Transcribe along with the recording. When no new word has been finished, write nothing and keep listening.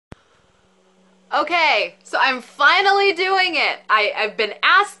Okay, so I'm finally doing it. I've been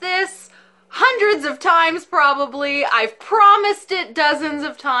asked this hundreds of times probably. I've promised it dozens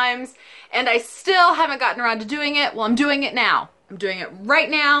of times, and I still haven't gotten around to doing it. Well, I'm doing it now. I'm doing it right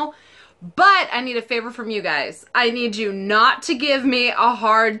now, but I need a favor from you guys. I need you not to give me a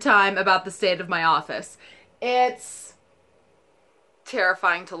hard time about the state of my office. It's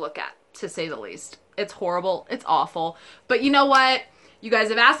terrifying to look at, to say the least. It's horrible. It's awful. But you know what? You guys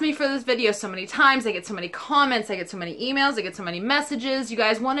have asked me for this video so many times. I get so many comments. I get so many emails. I get so many messages. You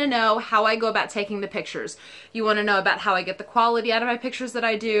guys want to know how I go about taking the pictures. You want to know about how I get the quality out of my pictures that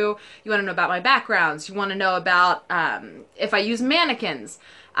I do. You want to know about my backgrounds. You want to know about if I use mannequins,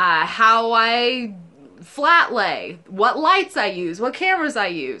 how I flat lay, what lights I use, what cameras I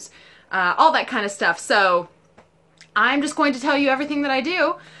use, all that kind of stuff. So I'm just going to tell you everything that I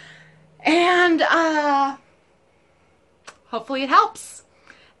do. And hopefully it helps,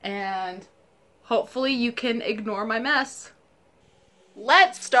 and hopefully you can ignore my mess.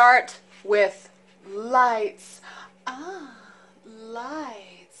 Let's start with lights.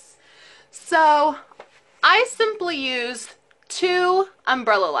 Lights. So I simply used 2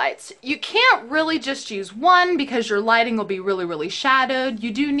 umbrella lights. You can't really just use one because your lighting will be really shadowed.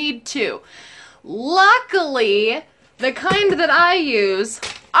 You do need 2. Luckily, the kind that I use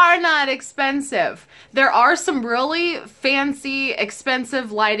are not expensive. There are some really fancy,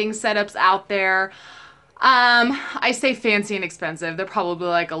 expensive lighting setups out there. I say fancy and expensive. They're probably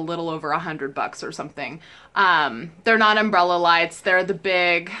like a little over $100 or something. They're not umbrella lights. They're the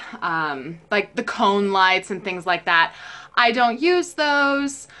big, like the cone lights and things like that. I don't use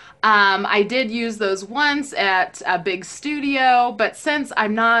those. I did use those once at a big studio, but since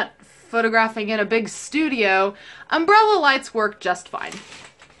I'm not photographing in a big studio, umbrella lights work just fine.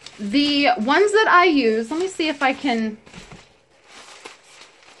 The ones that I use, let me see if I can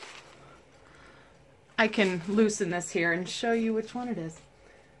loosen this here and show you which one it is.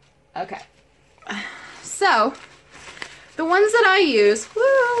 Okay. So, the ones that I use,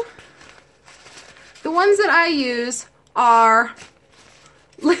 the ones that I use are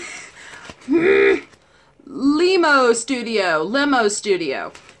Limo Studio,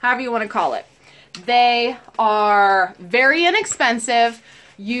 however you want to call it. They are very inexpensive.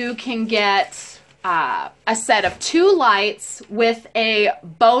 You can get a set of 2 lights with a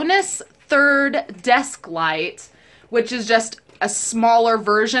bonus 3rd desk light, which is just a smaller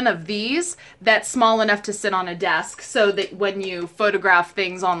version of these that's small enough to sit on a desk, so that when you photograph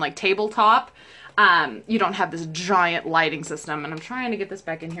things on like tabletop, you don't have this giant lighting system. And I'm trying to get this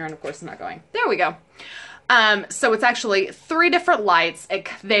back in here, and of course it's not going. There we go. So it's actually 3 different lights.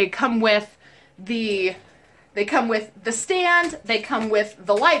 They come with the stand, they come with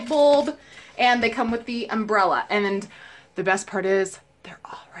the light bulb, and they come with the umbrella. And the best part is they're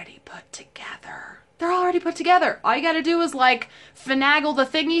already put together. They're already put together. All you gotta do is like finagle the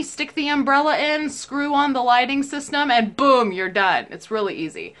thingy, stick the umbrella in, screw on the lighting system, and boom, you're done. It's really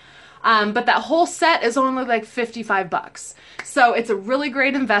easy. But that whole set is only like $55. So it's a really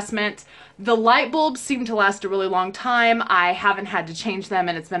great investment. The light bulbs seem to last a really long time. I haven't had to change them,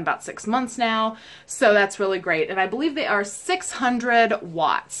 and it's been about 6 months now. So that's really great. And I believe they are 600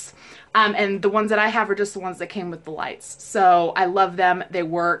 watts. And the ones that I have are just the ones that came with the lights. So I love them. They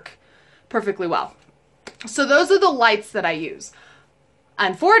work perfectly well. So those are the lights that I use.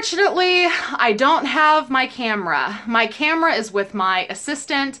 Unfortunately, I don't have my camera. My camera is with my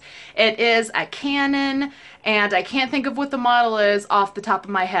assistant. It is a Canon, and I can't think of what the model is off the top of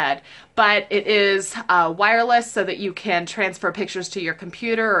my head, but it is wireless, so that you can transfer pictures to your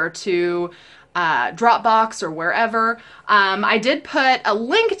computer or to Dropbox or wherever. I did put a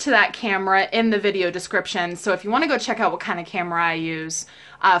link to that camera in the video description, so if you want to go check out what kind of camera I use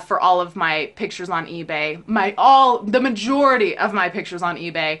for all of my pictures on eBay, the majority of my pictures on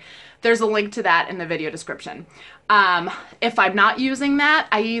eBay, there's a link to that in the video description. If I'm not using that,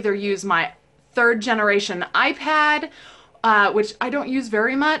 I either use my 3rd generation iPad, which I don't use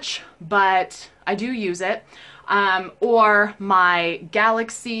very much, but I do use it, or my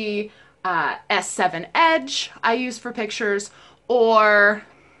Galaxy S7 Edge I use for pictures, or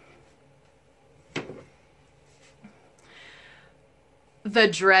the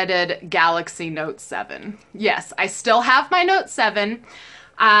dreaded Galaxy Note 7. Yes, I still have my Note 7.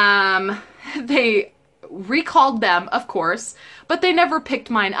 They recalled them, of course, but they never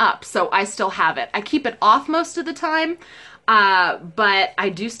picked mine up, so I still have it. I keep it off most of the time, but I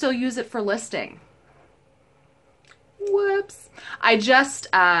do still use it for listing. Whoops. I just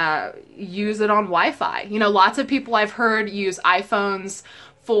use it on Wi-Fi. You know, lots of people I've heard use iPhones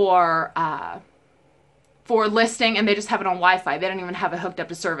for for listing and they just have it on Wi-Fi. They don't even have it hooked up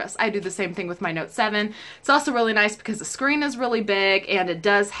to service. I do the same thing with my Note 7. It's also really nice because the screen is really big and it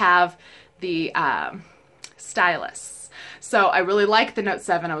does have the stylus. So I really like the Note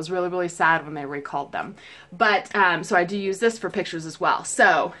 7. I was really, really sad when they recalled them. But, so I do use this for pictures as well.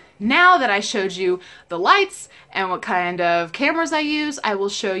 So now that I showed you the lights and what kind of cameras I use, I will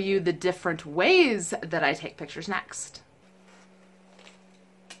show you the different ways that I take pictures next.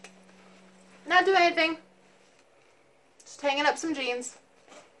 Not doing anything. Just hanging up some jeans.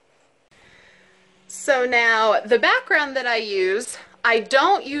 So now the background that I use, I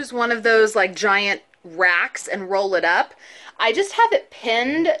don't use one of those like giant racks and roll it up. I just have it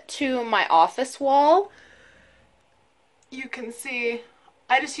pinned to my office wall. You can see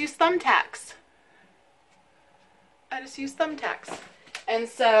I just use thumbtacks. And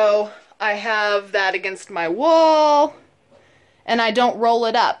so I have that against my wall and I don't roll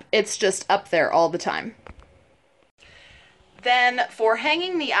it up. It's just up there all the time. Then for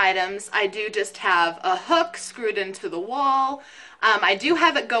hanging the items, I do just have a hook screwed into the wall. I do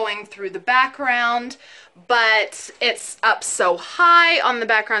have it going through the background, but it's up so high on the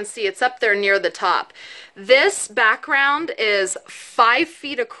background. See, it's up there near the top. This background is 5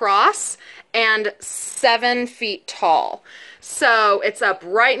 feet across and 7 feet tall. So it's up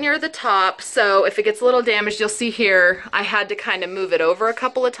right near the top. So if it gets a little damaged, you'll see here, I had to kind of move it over a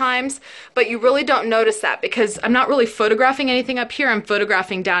couple of times, but you really don't notice that because I'm not really photographing anything up here. I'm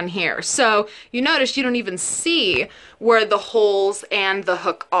photographing down here. So you notice you don't even see where the holes and the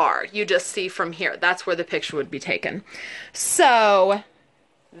hook are. You just see from here. That's where the picture would be taken. So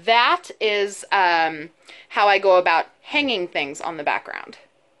that is how I go about hanging things on the background.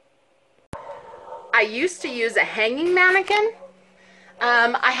 I used to use a hanging mannequin.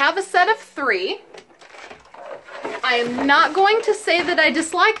 I have a set of 3. I am not going to say that I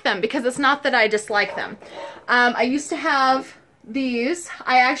dislike them because it's not that I dislike them. I used to have these.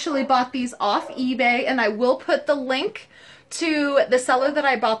 I actually bought these off eBay and I will put the link to the seller that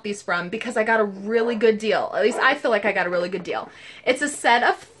I bought these from because I got a really good deal. At least I feel like I got a really good deal. It's a set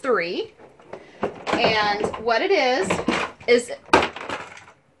of 3 and what it is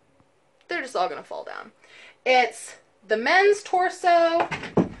they're just all gonna fall down. It's the men's torso,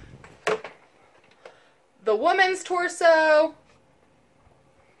 the woman's torso,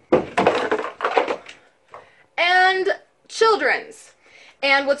 and children's.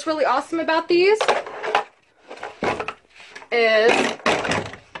 And what's really awesome about these is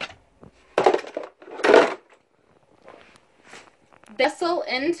they nestle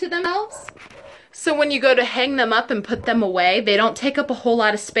into themselves. So when you go to hang them up and put them away, they don't take up a whole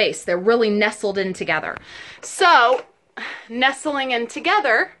lot of space. They're really nestled in together. So nestling in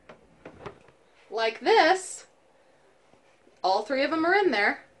together like this, all 3 of them are in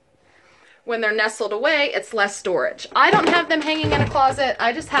there. When they're nestled away, it's less storage. I don't have them hanging in a closet.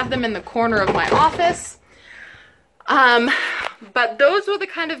 I just have them in the corner of my office. But those were the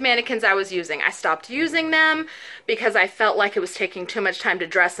kind of mannequins I was using. I stopped using them because I felt like it was taking too much time to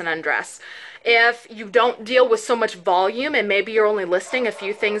dress and undress. If you don't deal with so much volume and maybe you're only listing a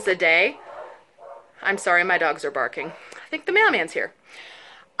few things a day, I'm sorry, my dogs are barking. I think the mailman's here.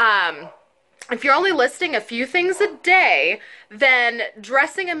 If you're only listing a few things a day, then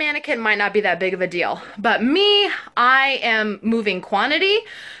dressing a mannequin might not be that big of a deal. But me, I am moving quantity,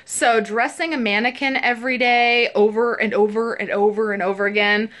 so dressing a mannequin every day over and over and over and over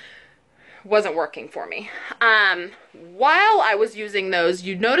again wasn't working for me. While I was using those,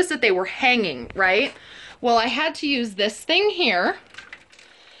 you'd notice that they were hanging, right? Well, I had to use this thing here.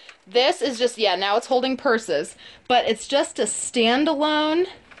 This is just, yeah, now it's holding purses, but it's just a standalone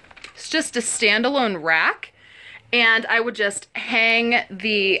rack, and I would just hang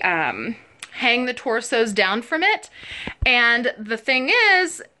the torsos down from it. And the thing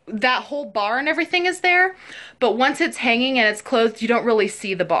is, that whole bar and everything is there, but once it's hanging and it's closed, you don't really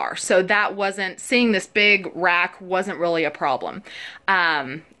see the bar. So that wasn't, seeing this big rack wasn't really a problem.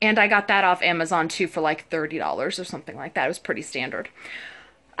 And I got that off Amazon too for like $30 or something like that. It was pretty standard.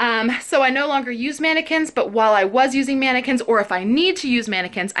 So I no longer use mannequins, but while I was using mannequins, or if I need to use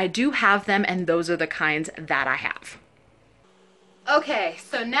mannequins, I do have them, and those are the kinds that I have. Okay,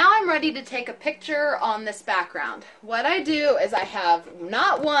 so now I'm ready to take a picture on this background. What I do is I have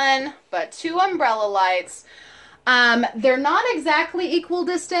not 1, but 2 umbrella lights. They're not exactly equal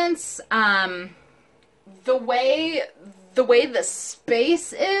distance. The way the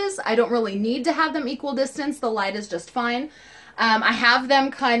space is, I don't really need to have them equal distance. The light is just fine. I have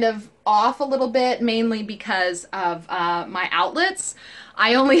them kind of off a little bit, mainly because of my outlets.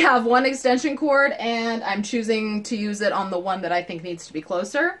 I only have 1 extension cord, and I'm choosing to use it on the one that I think needs to be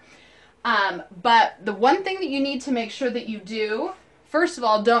closer. But the one thing that you need to make sure that you do, first of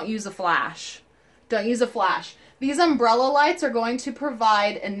all, don't use a flash. Don't use a flash. These umbrella lights are going to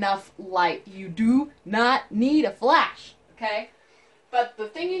provide enough light. You do not need a flash, okay? But the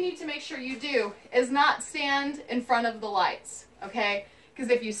thing you need to make sure you do is not stand in front of the lights, okay? Because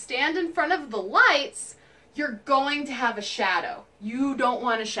if you stand in front of the lights, you're going to have a shadow. You don't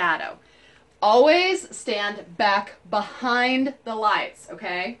want a shadow. Always stand back behind the lights,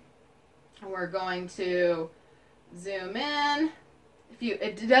 okay? And we're going to zoom in.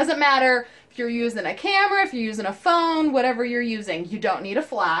 It doesn't matter if you're using a camera, if you're using a phone, whatever you're using, you don't need a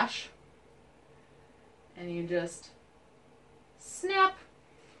flash. And you just snap.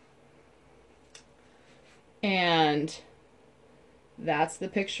 And that's the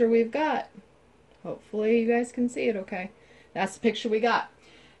picture we've got. Hopefully you guys can see it okay. That's the picture we got.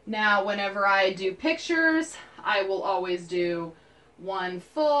 Now, whenever I do pictures, I will always do one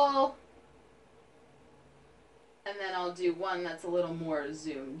full, and then I'll do one that's a little more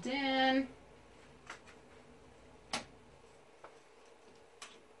zoomed in.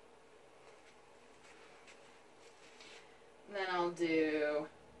 Then I'll do...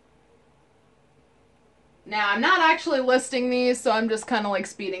 Now, I'm not actually listing these, so I'm just kind of like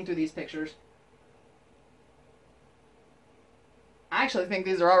speeding through these pictures. I actually think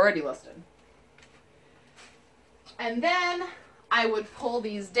these are already listed. And then I would pull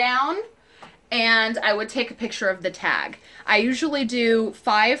these down and I would take a picture of the tag. I usually do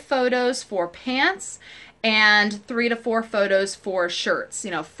 5 photos for pants and 3 to 4 photos for shirts.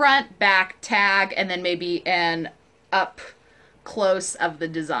 You know, front, back, tag, and then maybe an up close of the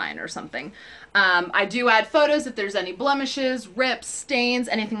design or something. I do add photos if there's any blemishes, rips, stains,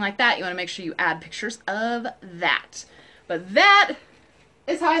 anything like that. You want to make sure you add pictures of that. But that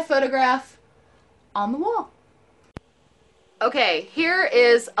is how I photograph on the wall. Okay, here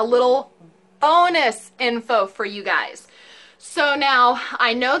is a little bonus info for you guys. So now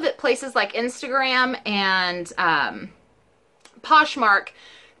I know that places like Instagram and Poshmark,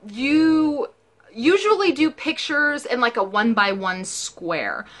 you usually do pictures in like a 1x1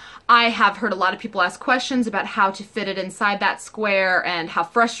 square. I have heard a lot of people ask questions about how to fit it inside that square and how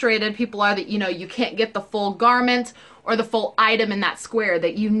frustrated people are that, you know, you can't get the full garment or the full item in that square,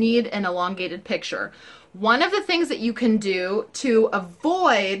 that you need an elongated picture. One of the things that you can do to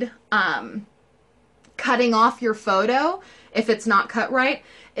avoid cutting off your photo if it's not cut right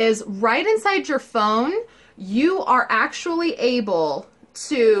is right inside your phone, you are actually able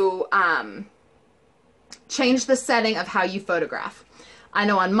to change the setting of how you photograph. I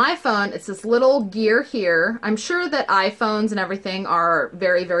know on my phone, it's this little gear here. I'm sure that iPhones and everything are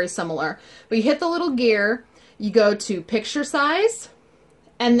very, very similar. But you hit the little gear, you go to picture size,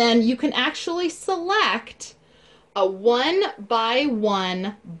 and then you can actually select a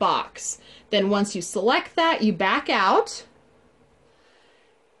 1x1 box. Then once you select that, you back out,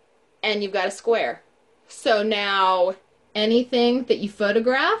 and you've got a square. So now anything that you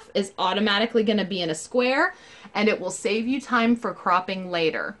photograph is automatically going to be in a square, and it will save you time for cropping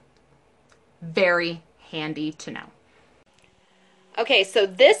later. Very handy to know. Okay, so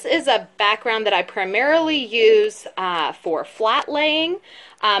this is a background that I primarily use for flat laying.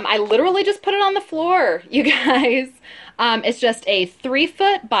 I literally just put it on the floor, you guys. It's just a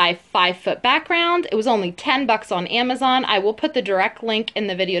 3-foot by 5-foot background. It was only $10 on Amazon. I will put the direct link in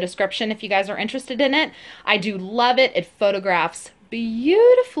the video description if you guys are interested in it. I do love it. It photographs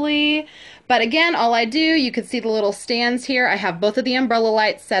beautifully. But again, all I do, you can see the little stands here. I have both of the umbrella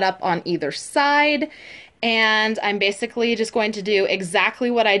lights set up on either side. And I'm basically just going to do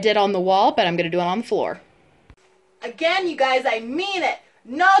exactly what I did on the wall, but I'm going to do it on the floor. Again, you guys, I mean it.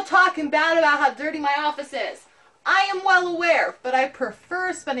 No talking bad about how dirty my office is. I am well aware, but I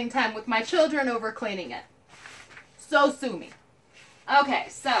prefer spending time with my children over cleaning it. So sue me. Okay,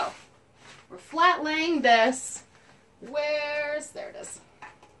 so we're flat laying this. There it is.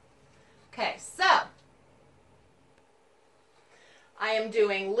 Okay, so I am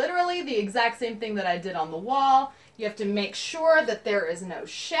doing literally the exact same thing that I did on the wall. You have to make sure that there is no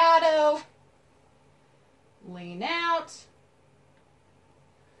shadow. Lean out.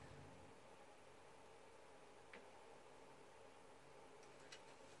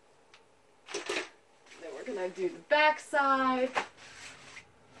 Then we're going to do the back side.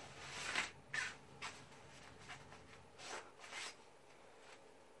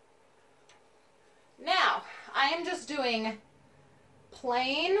 Now, I am just doing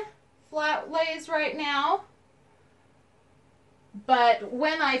plain flat lays right now, but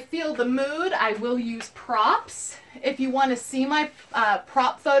when I feel the mood, I will use props. If you want to see my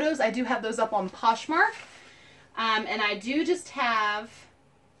prop photos, I do have those up on Poshmark, and I do just have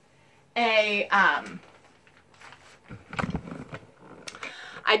I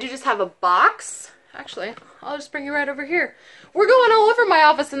do just have a box. Actually, I'll just bring you right over here. We're going all over my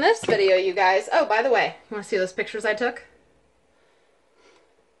office in this video, you guys. Oh, by the way, you want to see those pictures I took?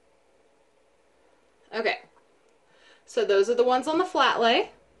 Okay. So those are the ones on the flat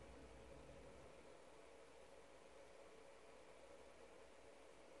lay.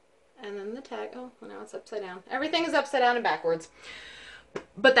 And then the tag. Oh, well, now it's upside down. Everything is upside down and backwards.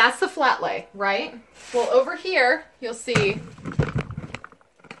 But that's the flat lay, right? Well, over here, you'll see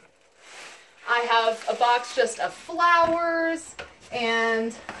I have a box just of flowers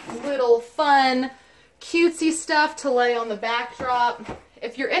and little fun, cutesy stuff to lay on the backdrop.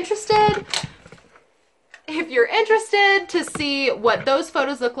 If you're interested to see what those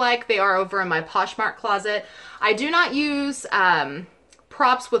photos look like, they are over in my Poshmark closet. I do not use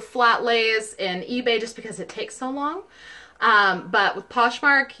props with flat lays in eBay just because it takes so long. But with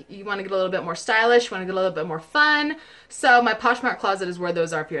Poshmark, you want to get a little bit more stylish, you want to get a little bit more fun. So my Poshmark closet is where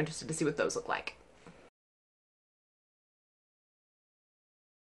those are if you're interested to see what those look like.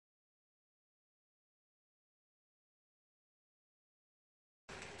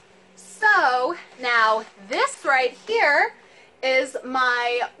 So now this right here is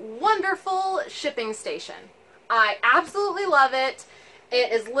my wonderful shipping station. I absolutely love it.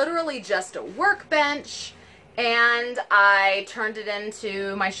 It is literally just a workbench, and I turned it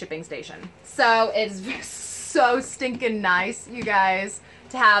into my shipping station. So it's so stinking nice, you guys,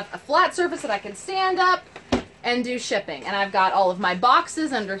 to have a flat surface that I can stand up and do shipping. And I've got all of my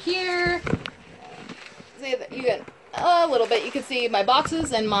boxes under here. See that you can a little bit. You can see my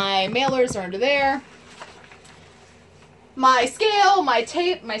boxes and my mailers are under there. My scale, my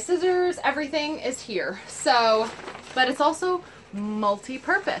tape, my scissors, everything is here. So, but it's also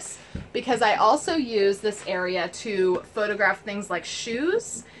multi-purpose because I also use this area to photograph things like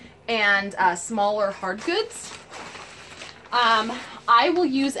shoes and smaller hard goods. I will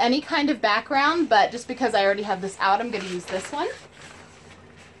use any kind of background, but just because I already have this out, I'm going to use this one.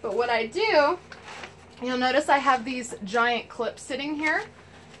 But what I do, you'll notice I have these giant clips sitting here.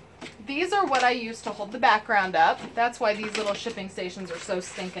 These are what I use to hold the background up. That's why these little shipping stations are so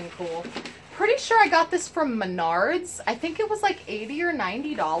stinking cool. Pretty sure I got this from Menards. I think it was like $80 or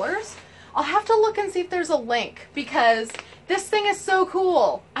 $90. I'll have to look and see if there's a link because this thing is so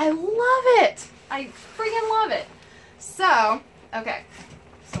cool. I love it. I freaking love it. So, okay.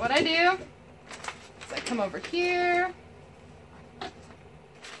 So what I do is I come over here.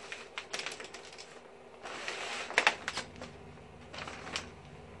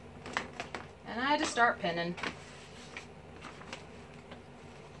 And I just start pinning.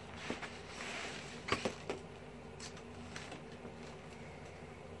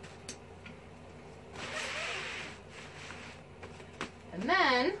 And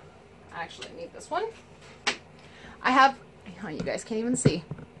then, I actually need this one. I have, oh, you guys can't even see.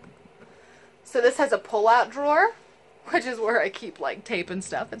 So this has a pull-out drawer, which is where I keep like tape and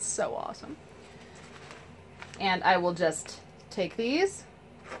stuff. It's so awesome. And I will just take these,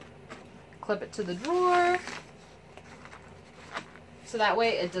 clip it to the drawer, so that way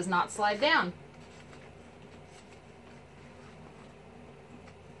it does not slide down.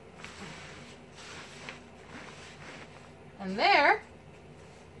 And there,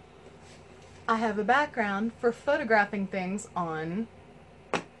 I have a background for photographing things on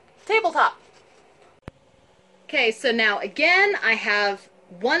tabletop. Okay, so now again, I have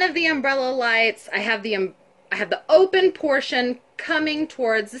one of the umbrella lights. I have the open portion coming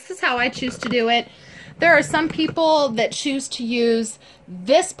towards, this is how I choose to do it. There are some people that choose to use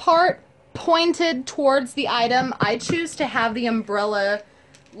this part pointed towards the item. I choose to have the umbrella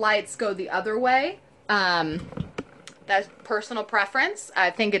lights go the other way. That's personal preference. I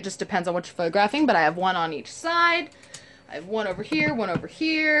think it just depends on what you're photographing, but I have one on each side. I have one over here, one over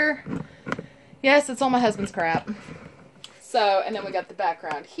here. Yes, it's all my husband's crap. So, and then we got the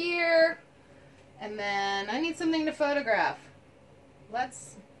background here. And then I need something to photograph.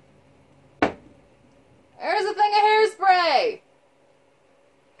 There's a thing of hairspray.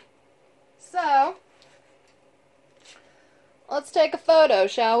 So, let's take a photo,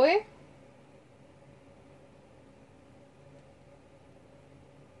 shall we?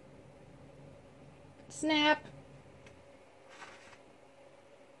 Snap.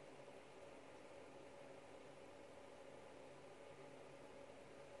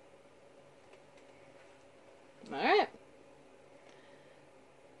 Alright.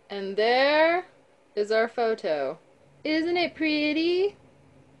 And there is our photo. Isn't it pretty?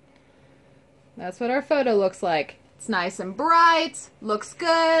 That's what our photo looks like. It's nice and bright, looks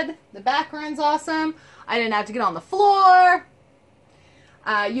good, the background's awesome. I didn't have to get on the floor.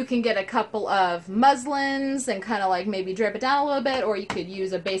 You can get a couple of muslins and kind of like maybe drape it down a little bit, or you could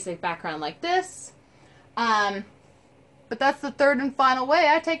use a basic background like this. But that's the third and final way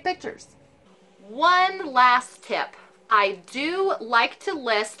I take pictures. One last tip. I do like to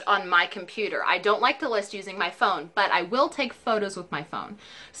list on my computer. I don't like to list using my phone, but I will take photos with my phone.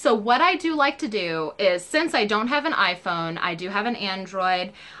 So what I do like to do is, since I don't have an iPhone, I do have an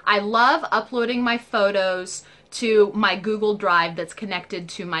Android, I love uploading my photos to my Google Drive that's connected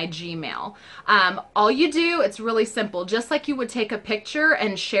to my Gmail. All you do, it's really simple. Just like you would take a picture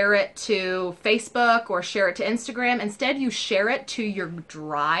and share it to Facebook or share it to Instagram, instead you share it to your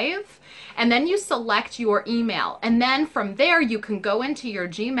Drive, and then you select your email. And then from there, you can go into your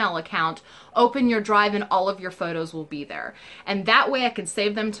Gmail account, open your Drive, and all of your photos will be there. And that way I can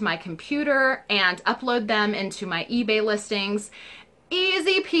save them to my computer and upload them into my eBay listings.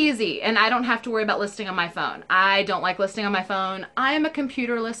 Easy peasy, and I don't have to worry about listing on my phone. I don't like listing on my phone. I am a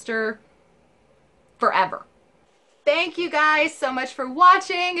computer lister forever. Thank you guys so much for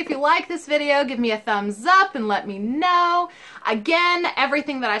watching. If you like this video, give me a thumbs up and let me know. Again,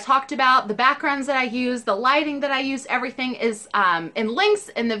 everything that I talked about, the backgrounds that I use, the lighting that I use, everything is in links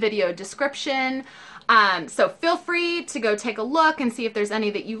in the video description. So feel free to go take a look and see if there's any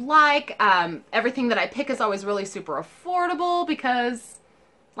that you like. Everything that I pick is always really super affordable because,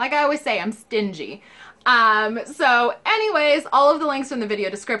 like I always say, I'm stingy. So anyways, all of the links are in the video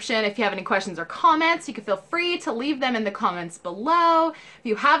description. If you have any questions or comments, you can feel free to leave them in the comments below. If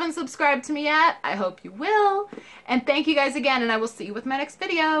you haven't subscribed to me yet, I hope you will. And thank you guys again, and I will see you with my next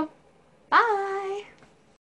video. Bye!